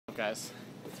guys?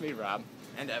 It's me, Rob.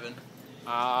 And Evan.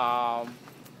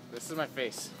 This is my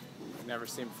face. You've never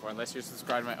seen before, unless you're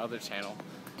subscribed to my other channel.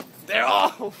 There.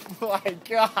 Oh my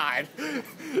God!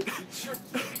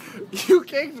 You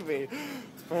kicked me.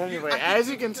 But anyway, as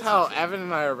you can tell, Evan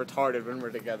and I are retarded when we're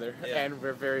together, and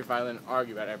we're very violent and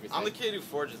argue about everything. I'm the kid who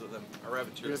forges with him. A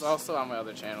rabbit. He was also on my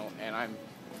other channel, and I'm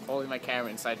holding my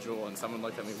camera inside Jewel, and someone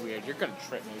looked at me weird. You're gonna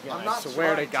trip me again. I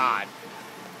swear to God.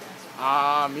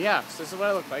 Yeah, so this is what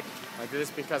I look like. I did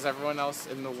this because everyone else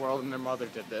in the world and their mother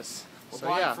did this. We're So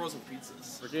buying yeah, frozen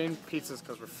pizzas. we're getting pizzas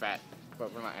because we're fat,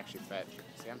 but we're not actually fat.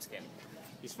 See, I'm skinny.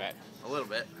 He's fat. A little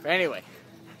bit. But anyway,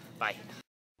 bye.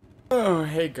 Oh,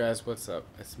 hey guys, what's up?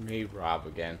 It's me, Rob,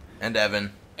 again. And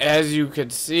Evan. As you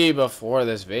could see before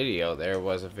this video, there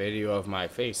was a video of my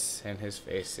face and his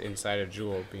face inside of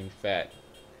Jewel being fat.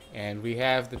 And we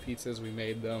have the pizzas, we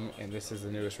made them, and this is the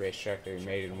newest racetrack that we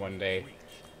made in one day.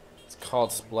 It's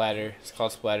called Splatter. It's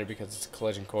called Splatter because it's a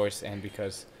collision course and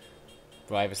because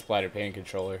I have a Splatter painting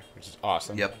controller, which is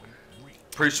awesome. Yep.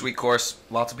 Pretty sweet course.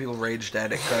 Lots of people raged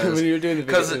at it when you were doing the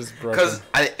video, it was broken. Because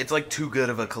it's like too good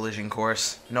of a collision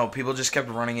course. No, people just kept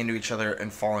running into each other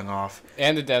and falling off.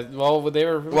 And the death. Well, they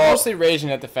were mostly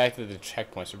raging at the fact that the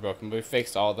checkpoints were broken, but we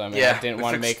fixed all of them. And I didn't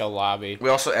want to make a lobby. We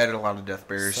also added a lot of death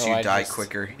barriers, so you die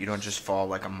quicker. You don't just fall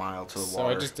like a mile to the water. So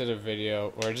I just did a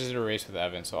video, or I just did a race with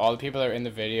Evan. So all the people that are in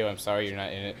the video, I'm sorry you're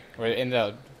not in it, or in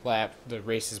the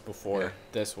races before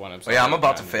this one. I'm sorry. Oh, yeah, I'm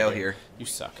about to fail here. You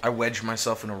suck. I wedged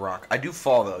myself in a rock. I do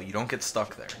fall though. You don't get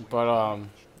stuck there. But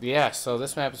yeah. So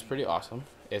this map is pretty awesome.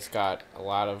 It's got a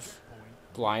lot of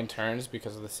blind turns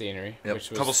because of the scenery. Yep.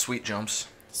 A couple sweet jumps.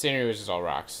 The scenery was just all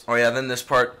rocks. Oh yeah. Then this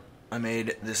part, I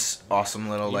made this awesome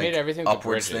little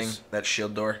upwards thing. That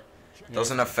shield door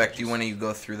doesn't affect you when you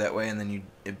go through that way, and then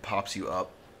it pops you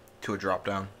up to a drop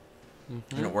down,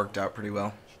 and it worked out pretty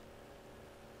well.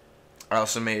 I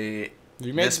also made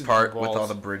this part with all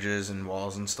the bridges and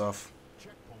walls and stuff.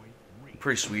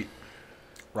 Pretty sweet.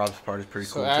 Rob's part is pretty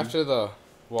cool. So after the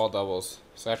wall doubles,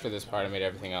 so after this part, I made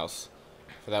everything else.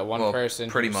 For that one person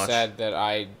who said that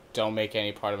I don't make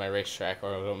any part of my racetrack,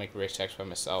 or I don't make racetracks by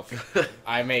myself,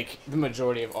 I make the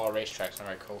majority of all racetracks on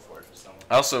my co-forge with someone.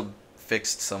 I also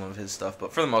fixed some of his stuff,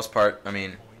 but for the most part, I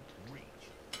mean,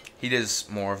 he does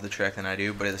more of the track than I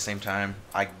do, but at the same time,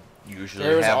 I usually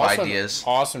have ideas. An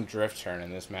awesome drift turn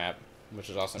in this map, which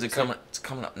is awesome. It's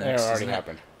coming up next. It already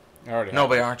happened. No,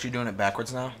 but aren't you doing it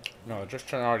backwards now? No, the drift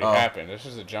turn already happened. This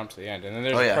is a jump to the end, and then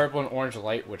there's a purple and orange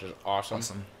light, which is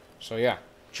awesome. So yeah,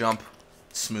 jump,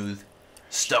 smooth,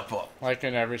 step up. Like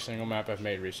in every single map I've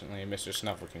made recently, Mr.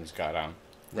 Snufflekins got on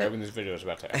right when this video is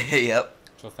about to end. Yep.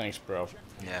 So thanks, bro.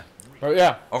 Yeah. But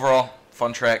yeah. Overall,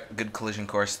 fun track, good collision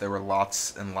course. There were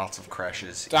lots and lots of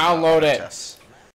crashes. Download it.